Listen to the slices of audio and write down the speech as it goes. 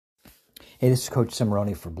Hey, this is Coach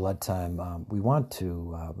Cimarroni for Blood Time. We want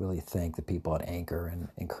to really thank the people at Anchor and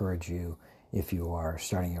encourage you, if you are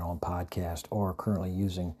starting your own podcast or currently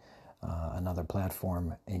using another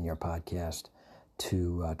platform in your podcast,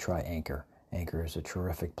 to try Anchor. Anchor is a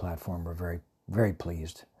terrific platform. We're very, very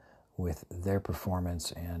pleased with their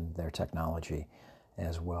performance and their technology,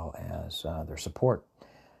 as well as their support.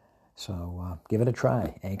 So give it a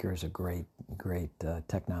try. Anchor is a great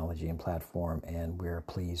technology and platform, and we're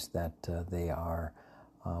pleased that they are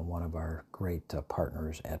one of our great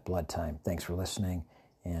partners at Blood Time. Thanks for listening,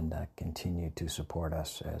 and continue to support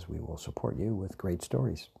us as we will support you with great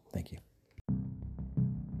stories. Thank you.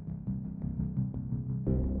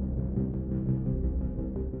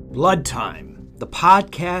 Blood Time, the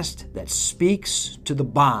podcast that speaks to the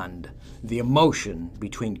bond, the emotion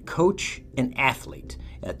between coach and athlete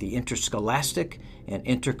at the interscholastic and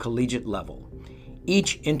intercollegiate level.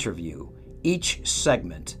 Each interview, each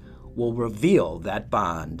segment will reveal that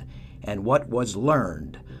bond and what was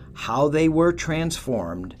learned, how they were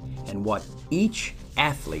transformed, and what each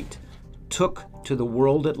athlete took to the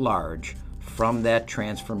world at large from that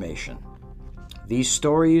transformation. These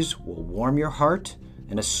stories will warm your heart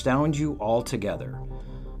and astound you altogether.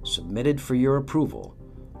 Submitted for your approval.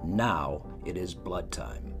 Now it is Blood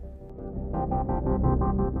Time.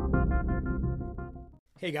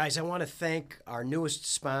 Hey guys, I want to thank our newest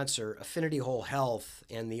sponsor, Affinity Whole Health,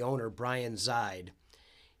 and the owner, Brian Zide.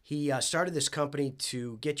 He started this company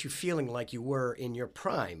to get you feeling like you were in your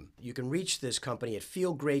prime. You can reach this company at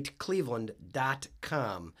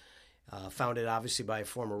feelgreatcleveland.com. Founded obviously by a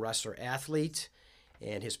former wrestler athlete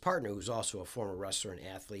and his partner, who's also a former wrestler and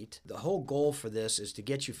athlete. The whole goal for this is to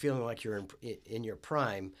get you feeling like you're in your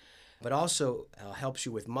prime, but also helps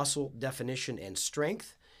you with muscle definition and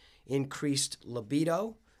strength, increased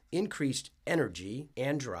libido, increased energy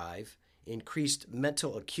and drive, increased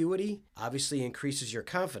mental acuity, obviously increases your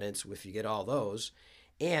confidence if you get all those,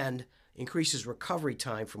 and increases recovery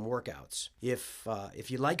time from workouts. If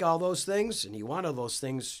you like all those things and you want all those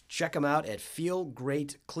things, check them out at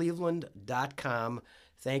feelgreatcleveland.com.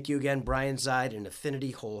 Thank you again, Brian Zide and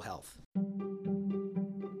Affinity Whole Health.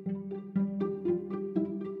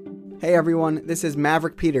 Hey everyone, this is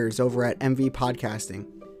Maverick Peters over at MV Podcasting.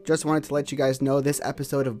 Just wanted to let you guys know this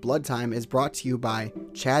episode of Blood Time is brought to you by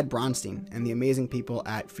Chad Bronstein and the amazing people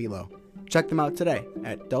at Philo. Check them out today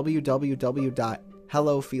at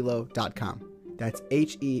www.hellophilo.com. That's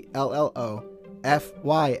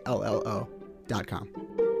HELLOFYLLO.com.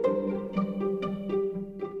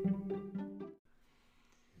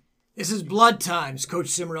 This is Blood Times. Coach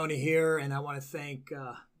Cimarroni here, and I want to thank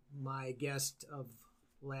my guest of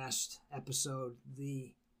last episode,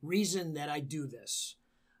 the reason that I do this.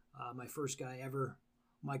 My first guy ever,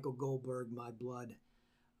 Michael Goldberg, my blood.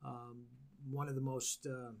 One of the most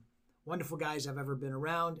wonderful guys I've ever been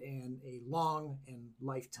around, and a long and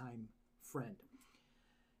lifetime friend.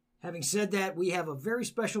 Having said that, we have a very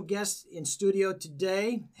special guest in studio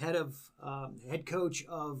today, head coach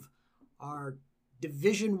of our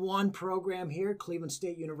Division I program here, Cleveland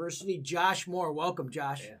State University, Josh Moore. Welcome,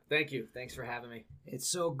 Josh. Yeah, thank you. Thanks for having me. It's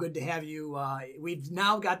so good to have you. We've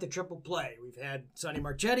now got the triple play. We've had Sonny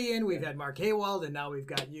Marchetti in, we've had Mark Haywald, and now we've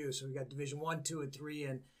got you. So we've got Division I, II, and III,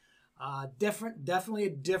 and definitely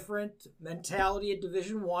a different mentality at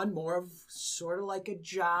Division I, more of sort of like a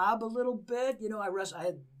job a little bit. You know, I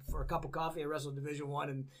had for a cup of coffee, I wrestled Division I,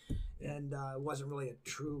 and it wasn't really a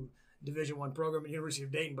true Division I program at the University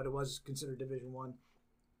of Dayton, but it was considered Division I.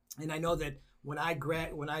 And I know that when I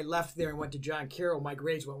left there and went to John Carroll, my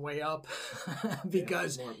grades went way up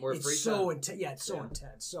because more it's so intense. Yeah, it's so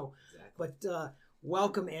intense. So, exactly. But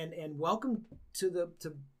welcome and welcome to the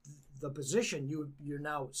position. You're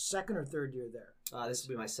now second or third year there. This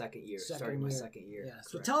will be my second year. Second year. Yeah.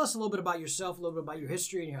 So tell us a little bit about yourself, a little bit about your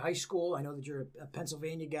history in your high school. I know that you're a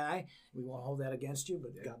Pennsylvania guy. We won't hold that against you,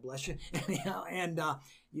 but God bless you. And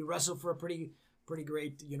you wrestled for a pretty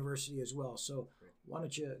great university as well. So why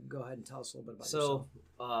don't you go ahead and tell us a little bit about yourself?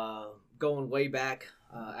 So going way back,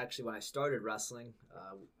 actually when I started wrestling,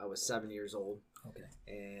 I was 7 years old. Okay.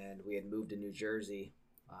 And we had moved to New Jersey.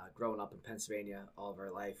 Growing up in Pennsylvania all of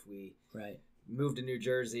our life, we moved to New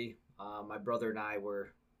Jersey. My brother and I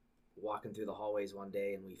were walking through the hallways one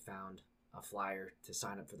day, and we found a flyer to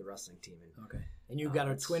sign up for the wrestling team. And you've got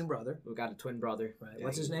a twin brother. We've got a twin brother. Right. Yeah,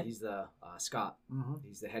 What's his name? He's the Scott. Mm-hmm.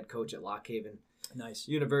 He's the head coach at Lock Haven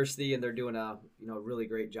University, and they're doing a really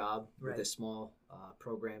great job with this small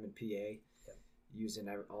program in PA, using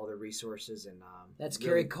all their resources. And that's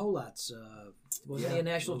Kerry Colat's. Wasn't he a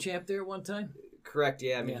national champ there at one time? Correct.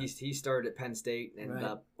 Yeah. I mean, he started at Penn State and ended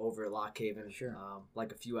up over at Lock Haven,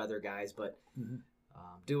 like a few other guys. But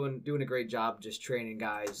doing a great job just training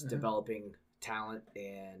guys, developing talent,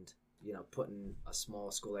 and putting a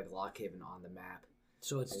small school like Lock Haven on the map.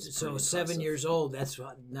 So it's 7 years old. That's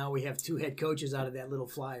what, now we have 2 head coaches out of that little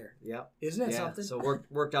flyer. Yeah, isn't that something? So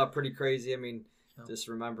worked out pretty crazy. I mean, just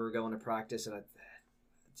remember going to practice and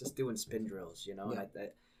just doing spin drills. And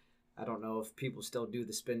I don't know if people still do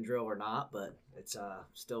the spin drill or not, but it's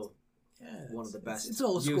still one of the best. It's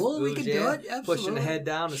old school. We can do it. Absolutely. Pushing the head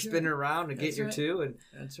down and spinning around and get your 2. And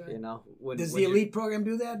that's right. Does the elite program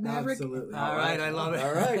do that, Maverick? Absolutely. All right, I love it.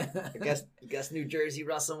 All right. I guess New Jersey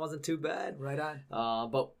wrestling wasn't too bad. Right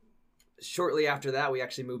on. But shortly after that, we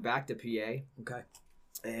actually moved back to PA. Okay.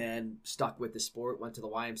 And stuck with the sport. Went to the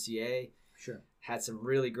YMCA. Sure. Had some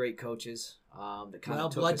really great coaches. That kind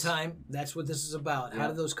of took blood us, time. That's what this is about. How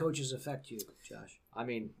do those coaches affect you, Josh? I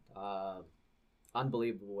mean,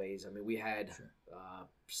 unbelievable ways. I mean, we had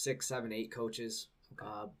 6, 7, 8 coaches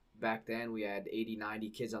back then. We had 80, 90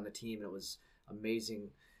 kids on the team, and it was amazing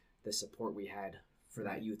the support we had for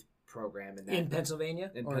that youth program. In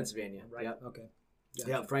Pennsylvania? In Pennsylvania, right. Yep. Okay. Gotcha.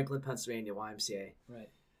 Yeah, Franklin, Pennsylvania, YMCA. Right.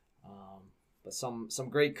 But some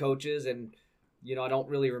great coaches, and I don't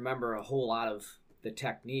really remember a whole lot of the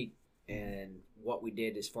technique and what we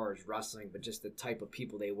did as far as wrestling, but just the type of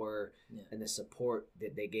people they were and the support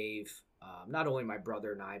that they gave. Not only my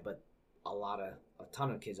brother and I, but a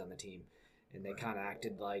ton of kids on the team, and they kind of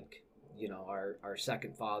acted like our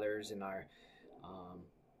second fathers, and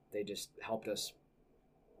they just helped us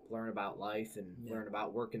learn about life and learn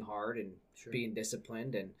about working hard and being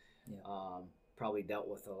disciplined, and probably dealt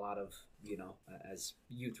with a lot of as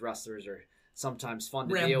youth wrestlers are sometimes fun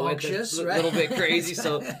to deal with. It's a little bit crazy,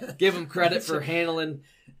 so give them credit for handling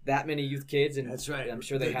that many youth kids, and that's right. I'm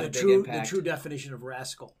sure they had a big impact. The true definition of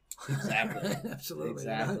rascal. Exactly. Absolutely.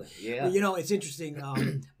 Exactly. Yeah. Well, it's interesting,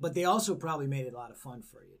 but they also probably made it a lot of fun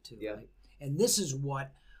for you too. Yeah. Right? And this is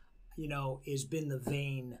what has been the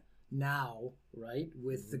vein now, right?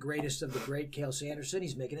 With the greatest of the great, Cale Sanderson,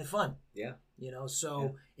 he's making it fun. Yeah.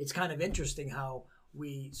 So it's kind of interesting how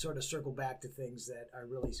we sort of circle back to things that are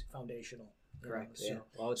really foundational. Correct. So, yeah.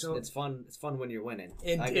 Well, it's fun. It's fun when you're winning.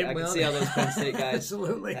 And, I can see how those Penn State guys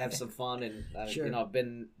absolutely have some fun, and I've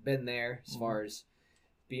been there as far as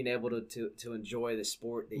being able to enjoy the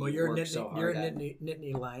sport that you work so hard you're at. You're a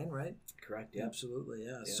Nittany Lion, right? Correct. Yeah. Absolutely.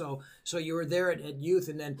 Yeah. So you were there at youth,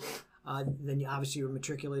 and then you obviously were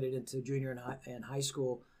matriculated into junior and high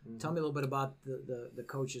school. Mm-hmm. Tell me a little bit about the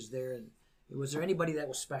coaches there, and was there anybody that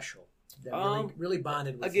was special that really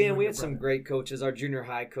bonded with you? Again, we had some great coaches. Our junior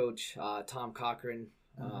high coach, Tom Cochran,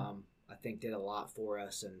 I think did a lot for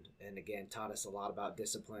us, and again taught us a lot about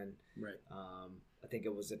discipline. Right. I think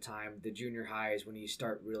it was the time, the junior high is when you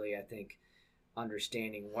start really, I think,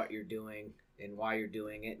 understanding what you're doing and why you're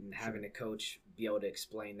doing it, and having a coach be able to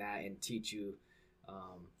explain that and teach you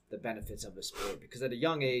the benefits of the sport. Because at a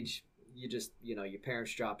young age, you just, your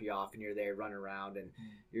parents drop you off and you're there running around and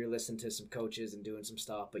you're listening to some coaches and doing some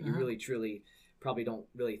stuff, but you really, truly probably don't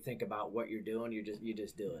really think about what you're doing. You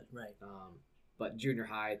just do it. Right. But junior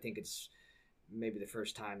high, I think it's maybe the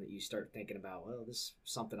first time that you start thinking about, well, this is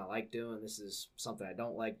something I like doing. This is something I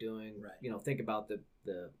don't like doing. Right. Think about the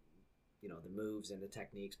moves and the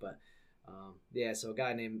techniques. But so a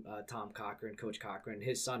guy named Tom Cochran, Coach Cochran,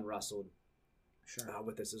 his son wrestled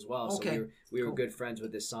with us as well. Okay. So we were good friends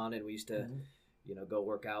with his son, and we used to, go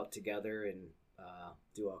work out together and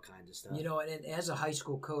do all kinds of stuff. And as a high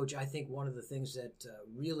school coach, I think one of the things that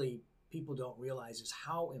really people don't realize is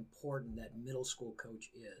how important that middle school coach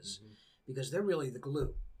is. Mm-hmm. Because they're really the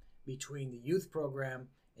glue between the youth program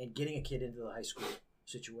and getting a kid into the high school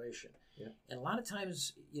situation. Yeah. And a lot of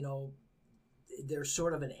times, they're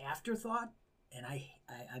sort of an afterthought. And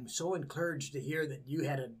I'm so encouraged to hear that you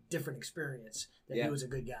had a different experience, that he was a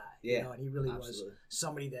good guy. Yeah. And he really Absolutely. was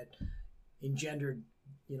somebody that engendered,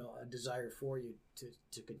 a desire for you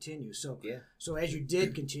to continue. So as you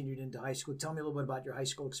did continue into high school, tell me a little bit about your high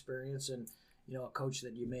school experience and, a coach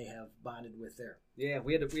that you may have bonded with there. Yeah,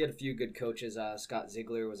 we had a few good coaches. Scott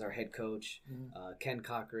Ziegler was our head coach. Mm-hmm. Ken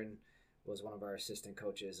Cochran was one of our assistant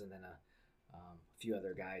coaches, and then a few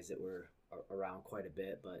other guys that were around quite a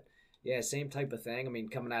bit. But yeah, same type of thing. I mean,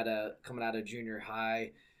 coming out of junior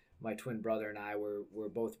high, my twin brother and I were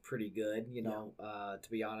both pretty good. To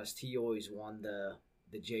be honest, he always won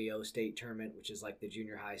the JO state tournament, which is like the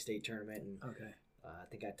junior high state tournament. And I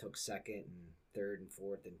think I took second and third and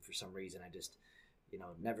fourth, and for some reason I just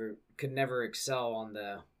could never excel on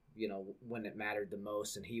the when it mattered the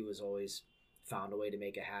most, and he was always found a way to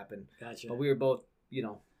make it happen. Gotcha. But we were both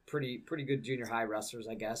pretty good junior high wrestlers,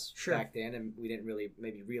 I guess, back then, and we didn't really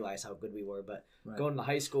maybe realize how good we were. But going to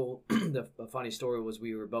high school, the funny story was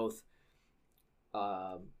we were both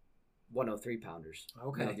um, 103 pounders.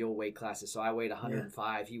 Okay. The old weight classes. So I weighed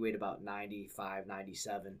 105. He weighed about 95,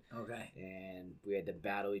 97. Okay. And we had to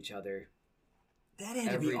battle each other. That had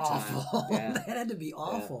to Every be time. awful. Yeah. That had to be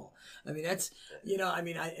awful. Yeah. I mean, that's,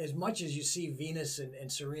 as much as you see Venus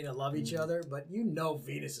and Serena love each other, but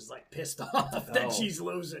Venus is like pissed off that she's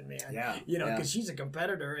losing, man. Yeah. Because she's a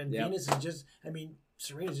competitor and Venus is just,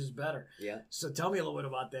 Serena's just better. Yeah. So tell me a little bit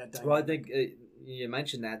about that dynamic. Well, I think you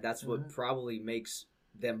mentioned that. That's what probably makes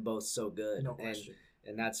them both so good. No question.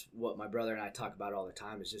 And that's what my brother and I talk about all the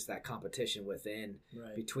time, is just that competition within,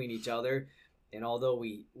 right. between each other. And although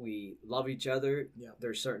we love each other,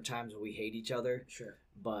 there's certain times when we hate each other. Sure.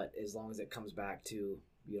 But as long as it comes back to,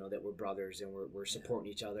 that we're brothers and we're supporting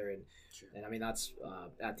each other. And sure. and that's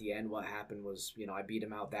at the end what happened was, I beat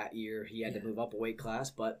him out that year. He had to move up a weight class,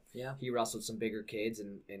 but he wrestled some bigger kids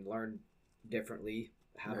and learned differently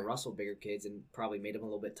how to wrestle bigger kids, and probably made him a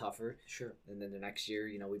little bit tougher. Sure. And then the next year,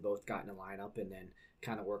 we both got in a lineup and then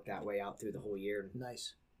kind of worked that way out through the whole year.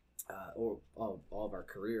 Nice. Or all of our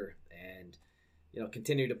career, and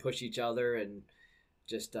continue to push each other and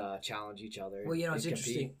just challenge each other. Well, it's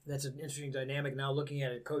interesting. That's an interesting dynamic. Now, looking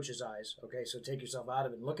at it coach's eyes. Okay, so take yourself out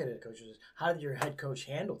of it and look at it coach's eyes. How did your head coach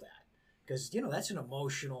handle that? Because that's an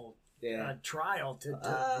emotional trial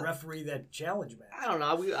to referee that challenge match. I don't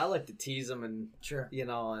know. I like to tease them and sure,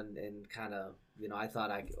 and kind of. I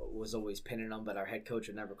thought I was always pinning them, but our head coach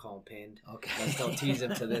would never call him pinned. Okay, I still tease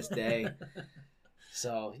him to this day.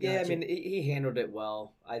 So gotcha. He handled it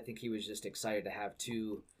well. I think he was just excited to have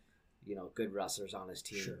two, good wrestlers on his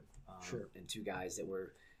team. Sure. And two guys that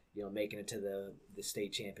were, making it to the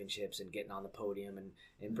state championships and getting on the podium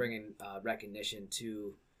and bringing recognition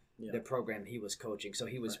to the program he was coaching. So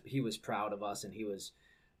he was proud of us, and he was,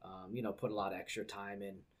 put a lot of extra time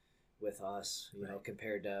in with us,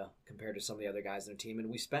 compared to some of the other guys on the team. And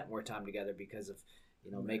we spent more time together because of,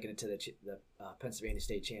 making it to the Pennsylvania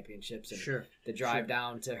State Championships, and the drive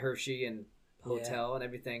down to Hershey and hotel and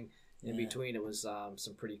everything in between. It was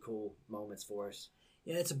some pretty cool moments for us.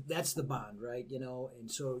 Yeah, that's the bond, right? And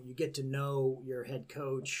so you get to know your head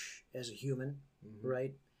coach as a human,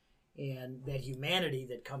 right? And that humanity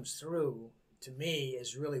that comes through, to me,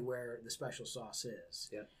 is really where the special sauce is.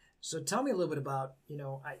 Yeah. So tell me a little bit about,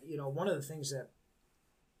 one of the things that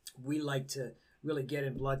we like to really get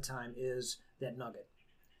in Blood Time is that nugget.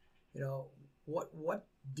 What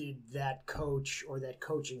did that coach or that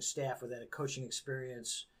coaching staff or that coaching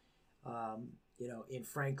experience, in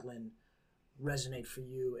Franklin resonate for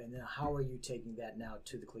you? And then how are you taking that now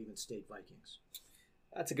to the Cleveland State Vikings?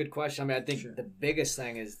 That's a good question. I think the biggest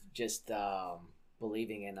thing is just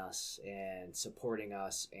believing in us and supporting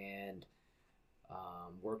us and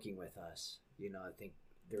working with us. I think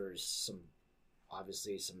there's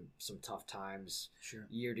obviously some tough times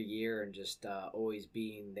year to year, and just always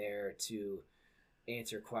being there to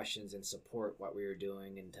answer questions and support what we were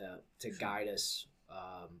doing, and to guide us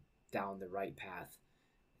down the right path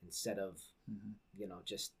instead of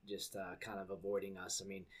just kind of avoiding us.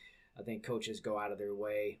 I think coaches go out of their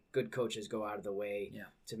way. Good coaches go out of the way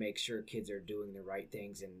to make sure kids are doing the right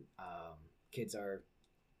things, and kids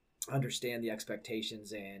understand the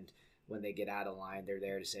expectations, and when they get out of line, they're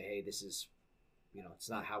there to say, hey, this is, it's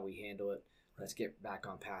not how we handle it. Let's get back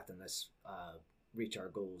on path, and let's reach our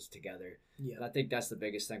goals together. Yeah. And I think that's the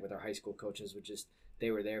biggest thing with our high school coaches, which is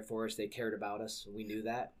they were there for us. They cared about us. We knew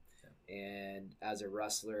that. Yeah. And as a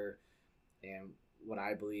wrestler, and what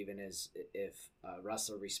I believe in is, if a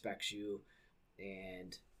wrestler respects you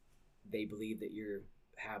and they believe that you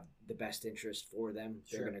have the best interest for them,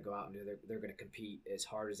 they're going to go out and they're going to compete as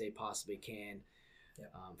hard as they possibly can.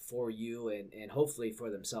 For you and hopefully for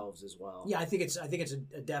themselves as well. Yeah, I think it's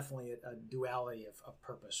definitely a duality of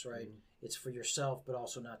purpose, right? Mm-hmm. It's for yourself, but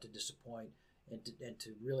also not to disappoint, and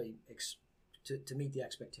to really to meet the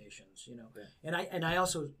expectations, Yeah. And I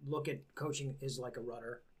also look at coaching as like a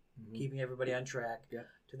rudder, keeping everybody on track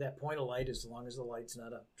to that point of light, as long as the light's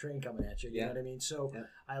not a train coming at you. You know what I mean? So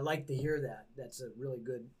I like to hear that. That's a really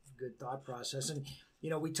good thought process. And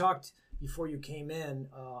we talked before you came in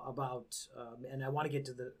about, and I want to get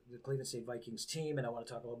to the Cleveland State Vikings team, and I want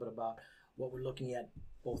to talk a little bit about what we're looking at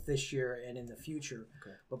both this year and in the future.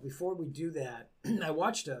 Okay. But before we do that, I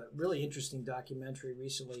watched a really interesting documentary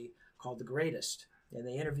recently called The Greatest, and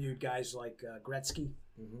they interviewed guys like Gretzky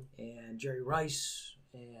and Jerry Rice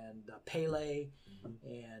and Pele,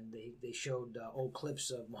 and they showed old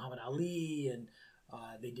clips of Muhammad Ali, and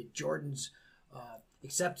they did Jordan's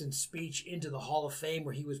acceptance speech into the Hall of Fame,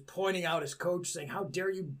 where he was pointing out his coach, saying, "How dare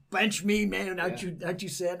you bench me, man? Aren't you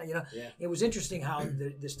said?" It was interesting how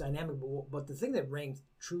this dynamic. But the thing that rang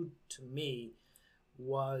true to me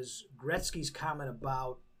was Gretzky's comment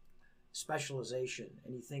about specialization,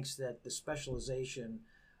 and he thinks that the specialization,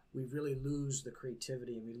 we really lose the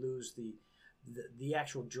creativity and we lose the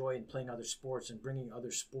actual joy in playing other sports and bringing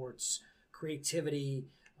other sports creativity,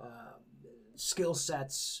 skill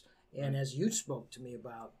sets, and as you spoke to me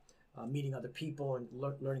about meeting other people and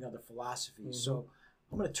learning other philosophies. So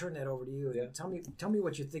I'm going to turn that over to you. Yeah. And tell me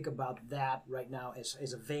what you think about that right now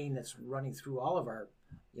as a vein that's running through all of our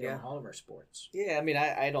all of our sports. Yeah, I mean,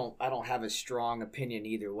 I don't have a strong opinion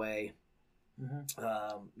either way.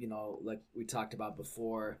 Like we talked about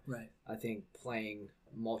before, right? I think playing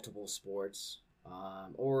multiple sports,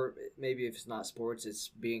 or maybe if it's not sports, it's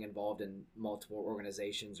being involved in multiple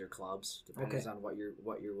organizations or clubs, depends on what you're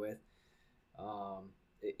with.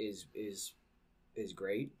 Is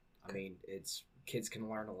great. I mean, kids can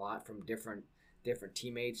learn a lot from different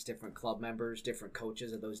teammates, different club members, different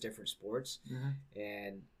coaches of those different sports.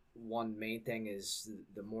 And one main thing is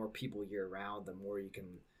the more people you're around, the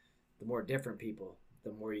more different people,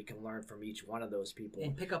 the more you can learn from each one of those people.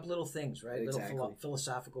 And pick up little things, right? Exactly. Little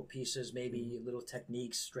philosophical pieces, maybe little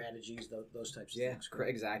techniques, strategies, those types of things.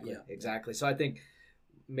 Yeah, exactly. So I think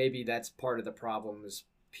maybe that's part of the problem is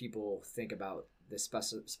people think about the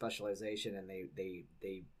specialization and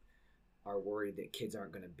they are worried that kids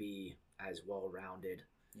aren't going to be as well-rounded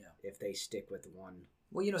if they stick with one.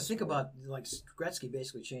 Well, think about, like, Gretzky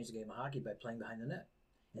basically changed the game of hockey by playing behind the net.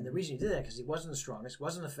 And the reason he did that because he wasn't the strongest,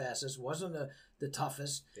 wasn't the fastest, wasn't the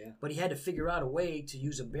toughest, but he had to figure out a way to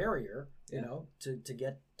use a barrier, to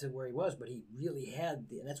get to where he was. But he really had,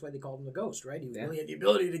 and that's why they called him the Ghost, right? He really had the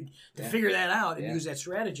ability to figure that out and use that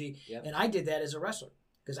strategy. Yeah. And I did that as a wrestler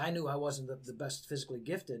because I knew I wasn't the best physically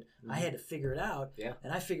gifted. I had to figure it out,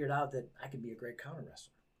 and I figured out that I could be a great counter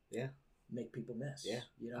wrestler. Yeah. Make people miss.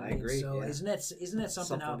 Yeah, I agree. So isn't that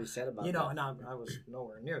something to be said about that? And I was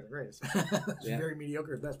nowhere near the greatest. Very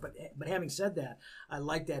mediocre at best. But having said that, I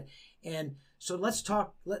like that. And so let's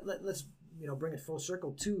talk. Let's bring it full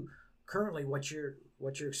circle to currently what you're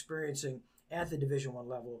experiencing at the Division I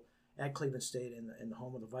level at Cleveland State in the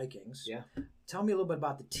home of the Vikings. Yeah. Tell me a little bit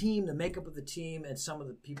about the team, the makeup of the team, and some of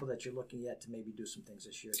the people that you're looking at to maybe do some things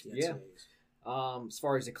this year at the NCAAs. As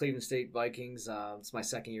far as the Cleveland State Vikings, it's my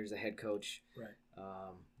second year as a head coach. Right.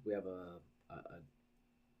 We have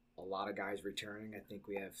a lot of guys returning. I think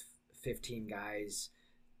we have 15 guys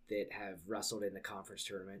that have wrestled in the conference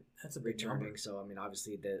tournament. That's a big returning. Number. So I mean,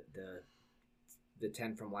 obviously the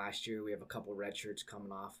 10 from last year, we have a couple red shirts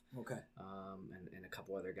coming off. Okay. And a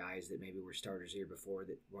couple other guys that maybe were starters here before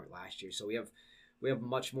that weren't last year. So we have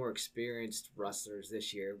much more experienced wrestlers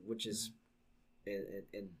this year, which is.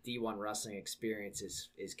 And D1 wrestling experience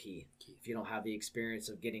is key. If you don't have the experience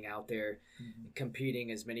of getting out there and competing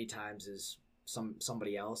as many times as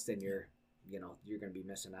somebody else, then you're going to be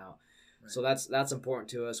missing out. Right. So that's important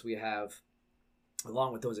to us. We have,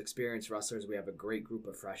 along with those experienced wrestlers, we have a great group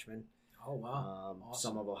of freshmen. Oh wow! Awesome.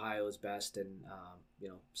 Some of Ohio's best, and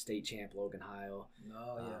state champ Logan Heil.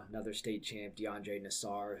 Oh yeah. Another state champ DeAndre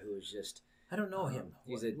Nassar, who is just. I don't know him.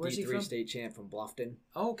 He's a D3 state champ from Bluffton.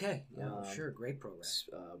 Oh, okay. Yeah, sure. Great program. He's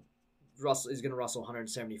going to wrestle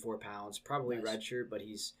 174 pounds, probably redshirt, but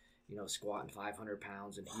he's squatting 500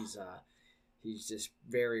 pounds, and he's just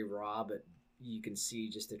very raw, but you can see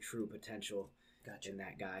just the true potential in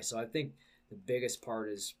that guy. So I think the biggest part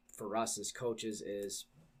is for us as coaches is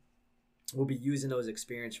we'll be using those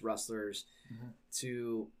experienced wrestlers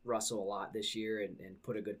to wrestle a lot this year and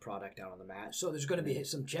put a good product out on the mat. So there's going to be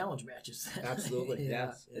some challenge matches. Absolutely,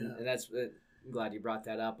 yeah. And that's I'm glad you brought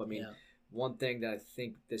that up. I mean, one thing that I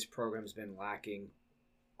think this program's been lacking,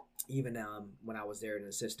 even when I was there as an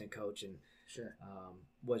assistant coach, and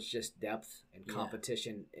was just depth and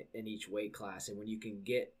competition in each weight class. And when you can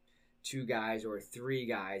get 2 guys or 3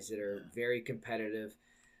 guys that are very competitive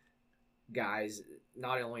guys,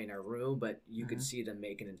 not only in our room, but you could see them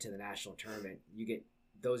making it to the national tournament. You get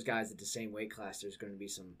those guys at the same weight class, there's going to be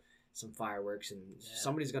some fireworks, and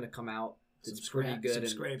somebody's going to come out that's pretty good. Some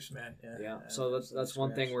scrapes, man. Yeah. So that's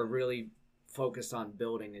one thing we're really focused on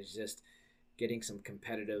building is just getting some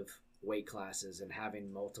competitive weight classes and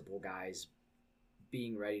having multiple guys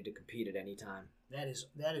being ready to compete at any time. That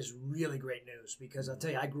is really great news, because I'll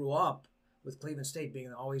tell you, I grew up with Cleveland State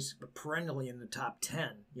being always perennially in the top 10,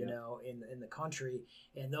 in the country.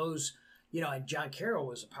 And those, and John Carroll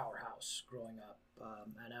was a powerhouse growing up.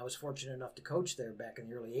 And I was fortunate enough to coach there back in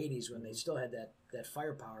the early 80s when they still had that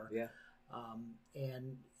firepower. Yeah.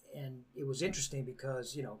 And it was interesting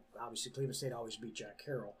because, obviously Cleveland State always beat John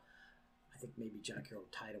Carroll. I think maybe John Carroll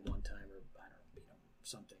tied at one time, or I don't know,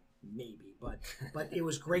 something, maybe. But it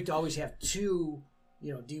was great to always have 2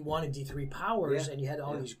 D1 and D3 powers, and you had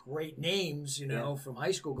all these great names, from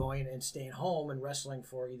high school going and staying home and wrestling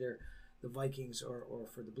for either the Vikings or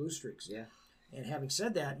for the Blue Streaks. Yeah. And having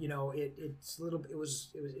said that,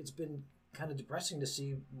 it's been kind of depressing to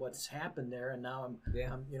see what's happened there, and now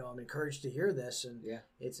I'm encouraged to hear this, and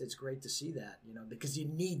it's great to see that, because you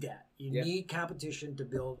need that. You need competition to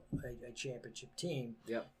build a championship team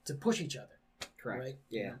to push each other. Correct. Right?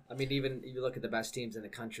 Yeah. I mean, even if you look at the best teams in the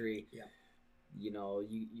country, you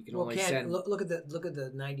can only send. Look at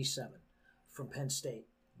the '97 from Penn State,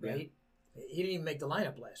 right? Yeah. He didn't even make the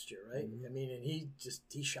lineup last year, right? Mm-hmm. I mean, and he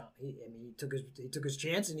shone. He took his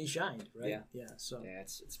chance and he shined, right? Yeah. So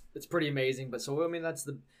it's pretty amazing. But so I mean, that's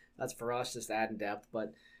for us, just adding depth,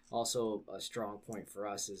 but also a strong point for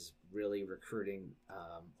us is really recruiting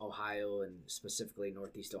Ohio and specifically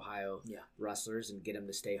Northeast Ohio wrestlers and get them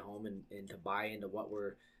to stay home and to buy into what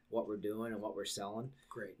we're doing and what we're selling.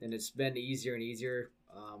 Great. And it's been easier and easier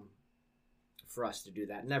for us to do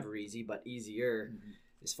that. Never easy, but easier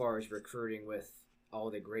as far as recruiting with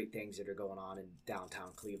all the great things that are going on in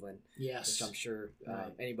downtown Cleveland. Yes. Which I'm sure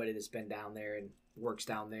anybody that's been down there and works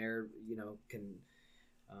down there, can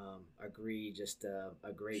agree. Just a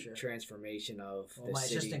great transformation of the my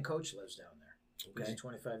city. assistant coach lives down there. Okay. He's a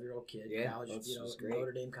 25-year-old kid, college,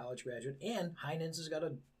 Notre Dame college graduate, and Heinen's has got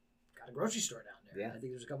a grocery store down there. Yeah. I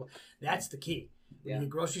think there's a couple. That's the key. When you get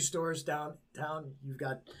grocery stores downtown, you've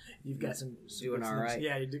got some doing all right.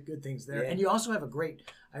 Yeah, you do good things there, and you also have I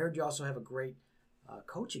heard you also have a great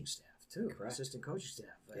coaching staff too. Correct. Assistant coaching staff.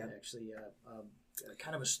 Actually,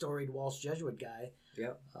 kind of a storied Walsh Jesuit guy.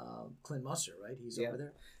 Yep. Clint Musser, right? He's over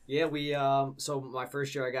there. Yeah, we. So my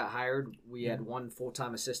first year I got hired, we had one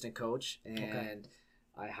full-time assistant coach, and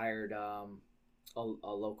I hired a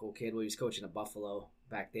local kid. He was coaching at Buffalo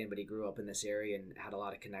back then, but he grew up in this area and had a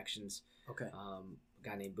lot of connections. Okay. A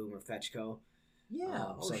guy named Boomer Fetchko.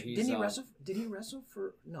 Yeah. So didn't he wrestle? Did he wrestle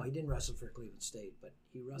for? No, he didn't wrestle for Cleveland State, but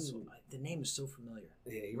he wrestled. The name is so familiar.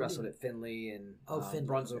 Yeah, he wrestled at Findlay and Findlay,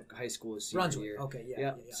 Brunswick High School his senior year. Okay.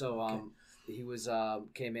 Yeah. So he was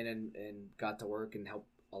came in and got to work and helped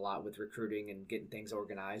a lot with recruiting and getting things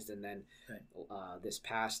organized. And then this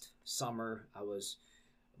past summer, I was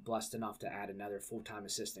blessed enough to add another full-time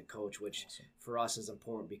assistant coach, which for us is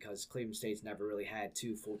important because Cleveland State's never really had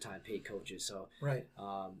two full-time paid coaches. So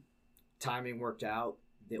timing worked out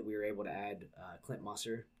that we were able to add Clint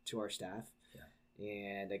Musser to our staff. Yeah.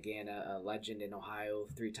 And again, a legend in Ohio,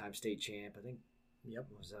 3-time state champ. I think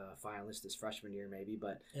was a finalist his freshman year maybe,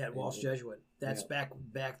 but Walsh Jesuit. That's back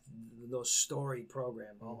those storied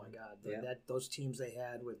program. Oh my God, those teams they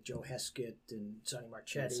had with Joe Heskett and Sonny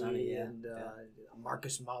Marchetti and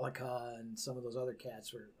Marcus Malika and some of those other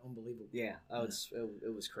cats were unbelievable. Yeah,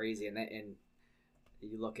 it was crazy, and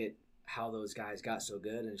you look at how those guys got so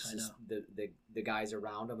good, and it's just the guys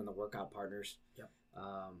around them and the workout partners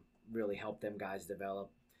really helped them guys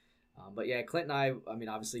develop. But Clint and I mean,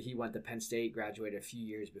 obviously he went to Penn State, graduated a few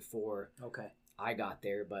years before I got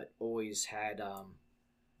there, but always had, a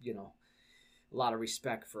lot of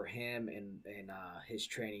respect for him and his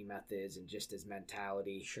training methods and just his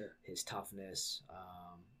mentality, his toughness.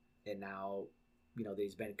 And now, that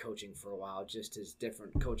he's been coaching for a while, just his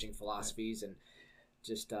different coaching philosophies and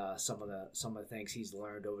just some of the things he's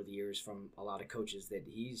learned over the years from a lot of coaches that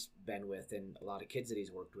he's been with and a lot of kids that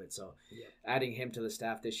he's worked with. So adding him to the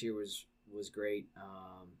staff this year was great.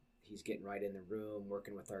 He's getting right in the room,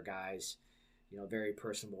 working with our guys. Very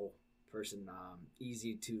personable person,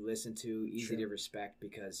 easy to listen to, easy to respect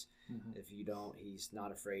because if you don't, he's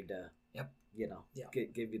not afraid to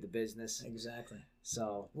give you the business. Exactly.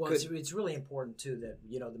 So it's really important too that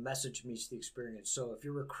the message meets the experience. So if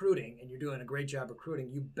you're recruiting and you're doing a great job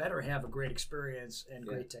recruiting, you better have a great experience and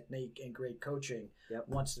great technique and great coaching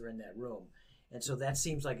once they're in that room. And so that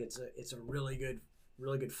seems like it's a really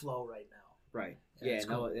good flow right now. Right. And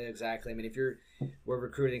cool. Exactly. I mean, we're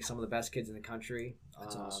recruiting some of the best kids in the country.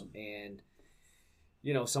 That's awesome. And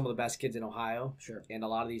some of the best kids in Ohio. Sure. And a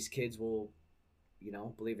lot of these kids will,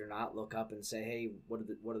 believe it or not, look up and say, hey, what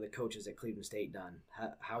are the coaches at Cleveland State done?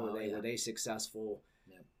 How were they? Yeah. Were they successful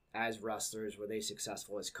as wrestlers? Were they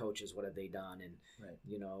successful as coaches? What have they done? And,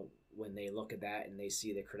 when they look at that and they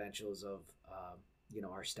see the credentials of,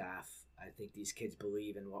 our staff, I think these kids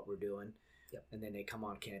believe in what we're doing. Yep. And then they come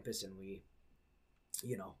on campus and we,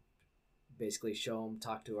 basically show them,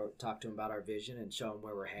 talk to them about our vision and show them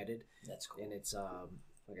where we're headed. That's cool. And it's,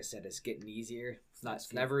 like I said, it's getting easier.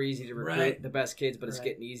 It's never easy to recruit the best kids, but it's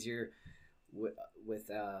getting easier with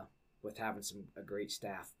having a great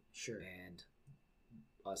staff. Sure. And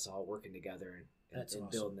us all working together and awesome.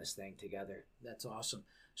 building this thing together. That's awesome.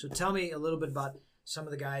 So tell me a little bit about some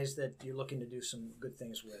of the guys that you're looking to do some good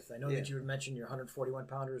things with. I know that you had mentioned your 141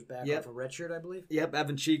 pounder is back off a red shirt, I believe. Yep,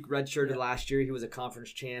 Evan Cheek redshirted last year. He was a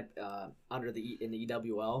conference champ in the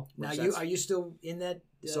EWL. Now are you still in that?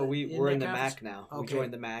 So we're in the MAC now. Okay. We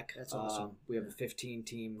joined the MAC. That's awesome. We have a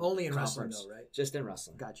 15-team only in conference. wrestling though, right? Just in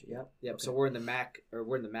wrestling. Gotcha. Yep. Okay. So we're in the MAC, or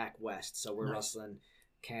we're in the MAC West. So we're Nice. wrestling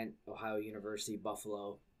Kent, Ohio University,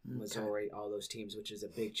 Buffalo, Missouri, all those teams, which is a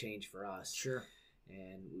big change for us. Sure.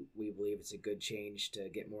 And we believe it's a good change to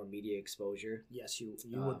get more media exposure. Yes, you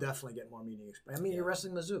will definitely get more media exposure. I mean, you're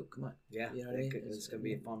wrestling Mizzou. Come on. Yeah, you know what I mean? It's going to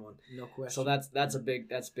be a fun one. No question. So that's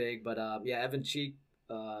big. But Evan Cheek,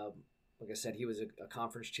 like I said, he was a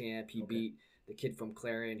conference champ. He beat the kid from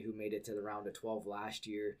Clarion who made it to the round of 12 last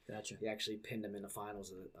year. Gotcha. He actually pinned him in the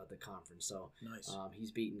finals of the conference. So nice.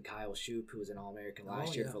 He's beaten Kyle Shoup, who was an All-American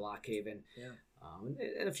last year for Lock Haven. Yeah.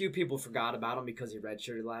 And a few people forgot about him because he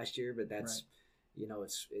redshirted last year, but that's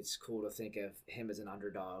it's cool to think of him as an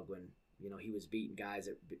underdog when he was beating guys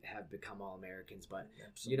that have become All-Americans. But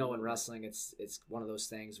in wrestling, it's one of those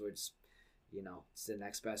things where it's the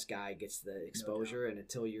next best guy gets the exposure, and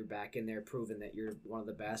until you're back in there proving that you're one of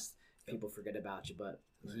the best, people forget about you. But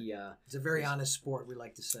it's a very honest sport, we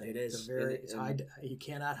like to say. It is. You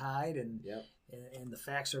cannot hide, and the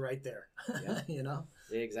facts are right there. Yeah.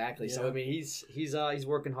 Exactly. Yeah. So I mean, he's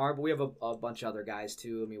working hard, but we have a bunch of other guys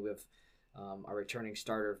too. I mean, we have our returning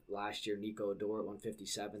starter last year, Nico Adore at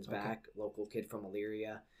 157's back, local kid from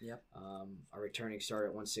Elyria. Yep. Our returning starter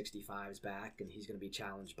at 165 is back, and he's going to be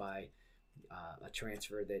challenged by a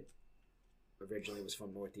transfer that originally was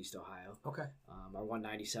from Northeast Ohio. Okay. Our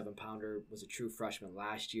 197 pounder was a true freshman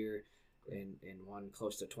last year and won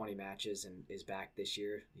close to 20 matches and is back this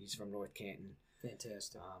year. He's from North Canton.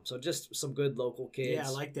 Fantastic. So just some good local kids. Yeah, I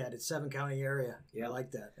like that. It's 7-county area. Yeah, I like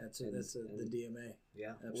that. That's the DMA.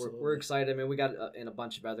 Yeah, we're excited. I mean, we got and a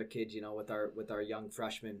bunch of other kids. With our young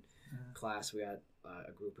freshman class, we had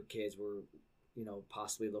a group of kids. We're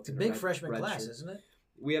possibly looking. It's a big freshman class, isn't it?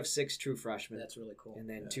 We have 6 true freshmen. That's really cool. And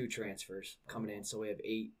then 2 transfers coming in, so we have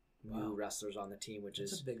 8 new wrestlers on the team, which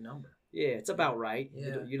is a big number. Yeah, it's about right.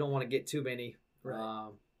 Yeah. You don't want to get too many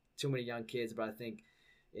young kids, but I think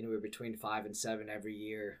anywhere between 5 and 7 every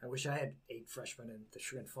year. I wish I had 8 freshmen in the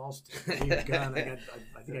Chagrin Falls team. Dear God,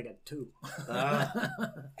 I think I got 2.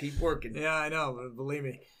 Keep working. Yeah, I know. But believe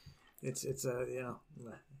me, it's a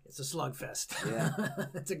slugfest. Yeah,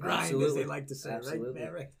 it's a grind, absolutely, as they like to say. Absolutely.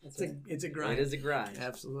 Right? It's a grind. It is a grind.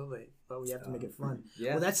 Absolutely, but we have to make it fun.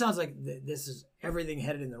 Yeah. Well, that sounds like this is everything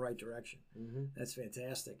headed in the right direction. Mm-hmm. That's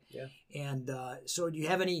fantastic. Yeah. And so, do you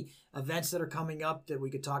have any events that are coming up that we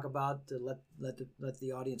could talk about to let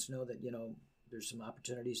the audience know that there's some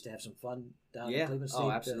opportunities to have some fun down in Cleveland State?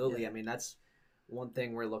 Oh, absolutely. I mean, that's one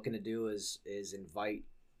thing we're looking to do is invite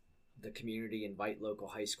the community, invite local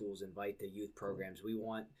high schools, invite the youth programs. We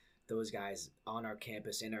want those guys on our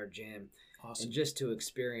campus, in our gym, and just to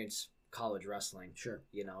experience college wrestling. Sure.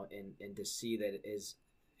 And to see that it's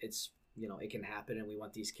it can happen, and we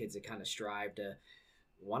want these kids to kind of strive to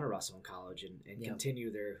want to wrestle in college and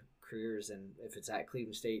continue their careers. And if it's at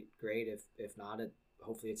Cleveland State, great. If not,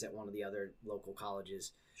 hopefully it's at one of the other local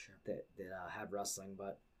colleges that have wrestling.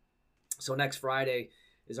 But so next Friday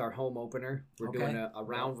is our home opener. We're doing a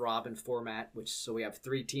round robin format, so we have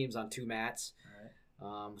 3 teams on 2 mats.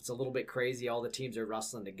 All right. It's a little bit crazy. All the teams are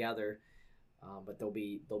wrestling together, but there'll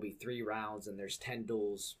be 3 rounds, and there's 10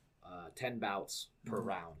 duels, 10 bouts per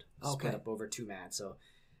round, split up over 2 mats. So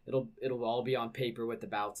it'll all be on paper with the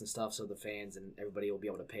bouts and stuff, so the fans and everybody will be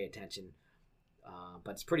able to pay attention.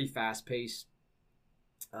 But it's pretty fast paced.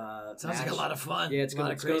 Sounds like a lot of fun. Yeah, it's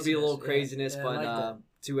going to be a little craziness, yeah, but like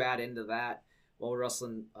to add into that, we're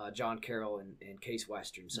wrestling John Carroll and Case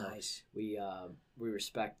Western. So nice. We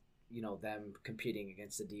respect them competing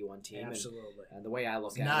against the D1 team. Absolutely. And the way I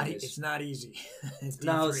look at it is it's not easy. it's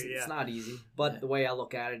not easy. But the way I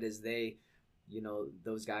look at it is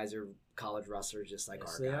those guys are college wrestlers just like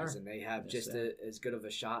our guys, and they have as good of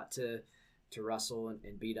a shot to wrestle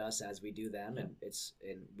and beat us as we do them. Yeah.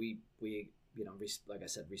 And we like I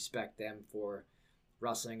said, respect them for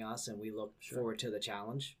wrestling us, and we look forward to the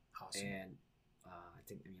challenge. Awesome. And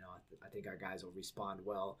I think our guys will respond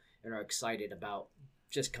well and are excited about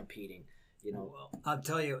just competing. Well, I'll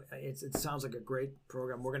tell you, it sounds like a great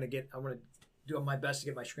program. I'm going to do my best to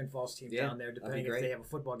get my Chagrin Falls team down there, depending if they have a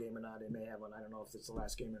football game or not. They may have one. I don't know if it's the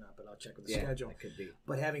last game or not, but I'll check with the schedule. It could be.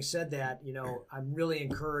 But having said that, I'm really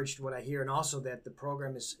encouraged what I hear, and also that the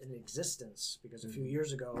program is in existence, because a few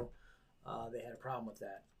years ago they had a problem with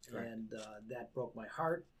that. Correct. And that broke my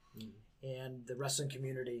heart. And the wrestling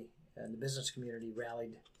community and the business community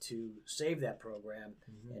rallied to save that program,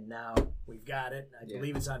 and now we've got it. I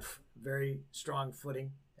believe it's on very strong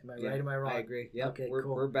footing. Am I right? Am I wrong? I agree. Yeah. Okay,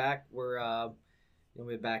 cool. We're back. We're we've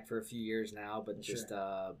been back for a few years now, but just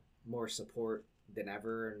more support than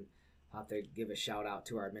ever. And I'll have to give a shout out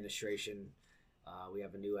to our administration. We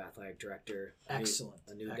have a new athletic director, a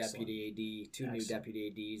new deputy AD, two new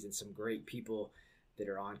deputy ADs, and some great people that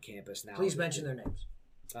are on campus now. Please mention their names.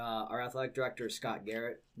 Our athletic director is Scott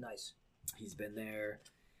Garrett. Nice. He's been there,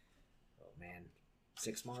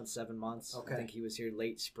 6 months, 7 months. Okay. I think he was here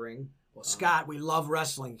late spring. Well, Scott, we love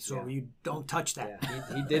wrestling, so you don't touch that.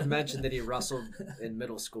 Yeah, he did mention that he wrestled in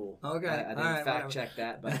middle school. Okay. I didn't fact check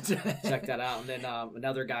that, but check that out. And then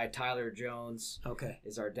another guy, Tyler Jones,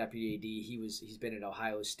 is our deputy AD. He's been at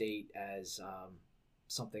Ohio State as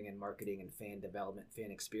something in marketing and fan development,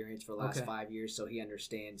 fan experience for the last 5 years, so he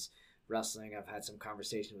understands wrestling. I've had some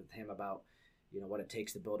conversation with him about what it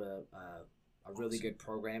takes to build a really good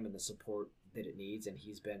program and the support that it needs, and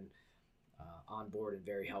he's been on board and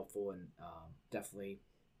very helpful, and definitely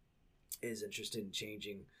is interested in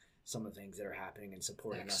changing some of the things that are happening and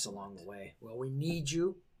supporting us along the way. Well, we need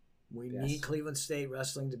you. We need Cleveland State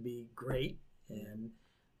wrestling to be great, and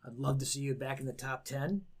I'd love to see you back in the top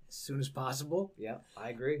 10 as soon as possible. Yeah, I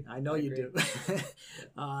agree. I know you do.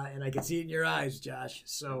 And I can see it in your eyes, Josh.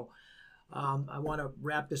 So I want to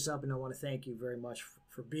wrap this up, and I want to thank you very much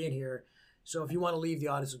for being here. So if you want to leave the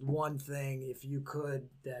audience with one thing, if you could,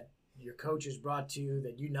 that your coach has brought to you,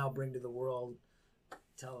 that you now bring to the world,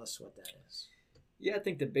 tell us what that is. Yeah, I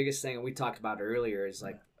think the biggest thing, and we talked about earlier, is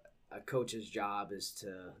like a coach's job is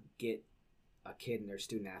to get a kid and their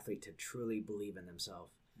student athlete to truly believe in themselves.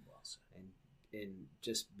 Well said. And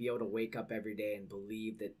just be able to wake up every day and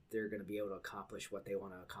believe that they're going to be able to accomplish what they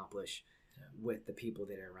want to accomplish with the people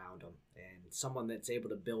that are around them. And someone that's able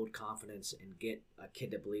to build confidence and get a kid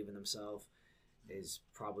to believe in themselves is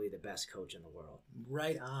probably the best coach in the world.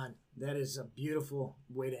 Right on. That is a beautiful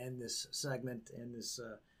way to end this segment and this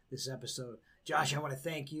episode. Josh, I want to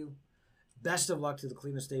thank you. Best of luck to the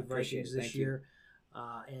Cleveland State Vikings this year.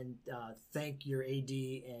 And thank your AD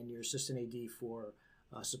and your assistant AD for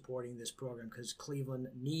supporting this program, because Cleveland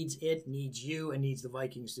needs it, needs you, and needs the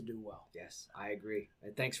Vikings to do well. Yes, I agree.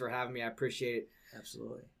 And thanks for having me. I appreciate it.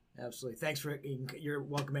 Absolutely. Thanks for, you're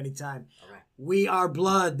welcome anytime. All right. We are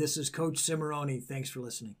Blood. This is Coach Cimarroni. Thanks for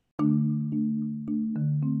listening.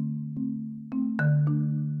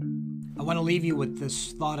 I want to leave you with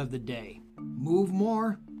this thought of the day. Move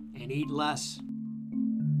more and eat less.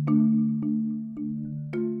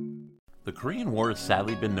 The Korean War has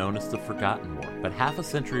sadly been known as the Forgotten War, but half a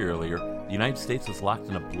century earlier, the United States was locked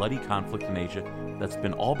in a bloody conflict in Asia that's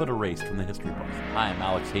been all but erased from the history books. Hi, I'm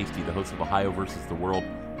Alex Hasty, the host of Ohio versus the World,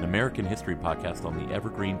 an American history podcast on the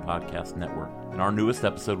Evergreen Podcast Network. In our newest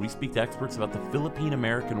episode, we speak to experts about the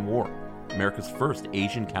Philippine-American War, America's first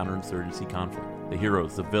Asian counterinsurgency conflict. The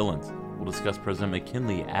heroes, the villains. We'll discuss President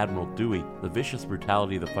McKinley, Admiral Dewey, the vicious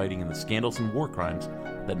brutality of the fighting, and the scandals and war crimes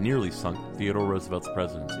that nearly sunk Theodore Roosevelt's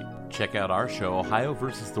presidency. Check out our show, Ohio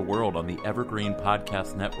versus the World, on the Evergreen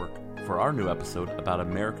Podcast Network for our new episode about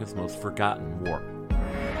America's most forgotten war.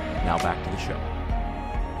 Now back to the show.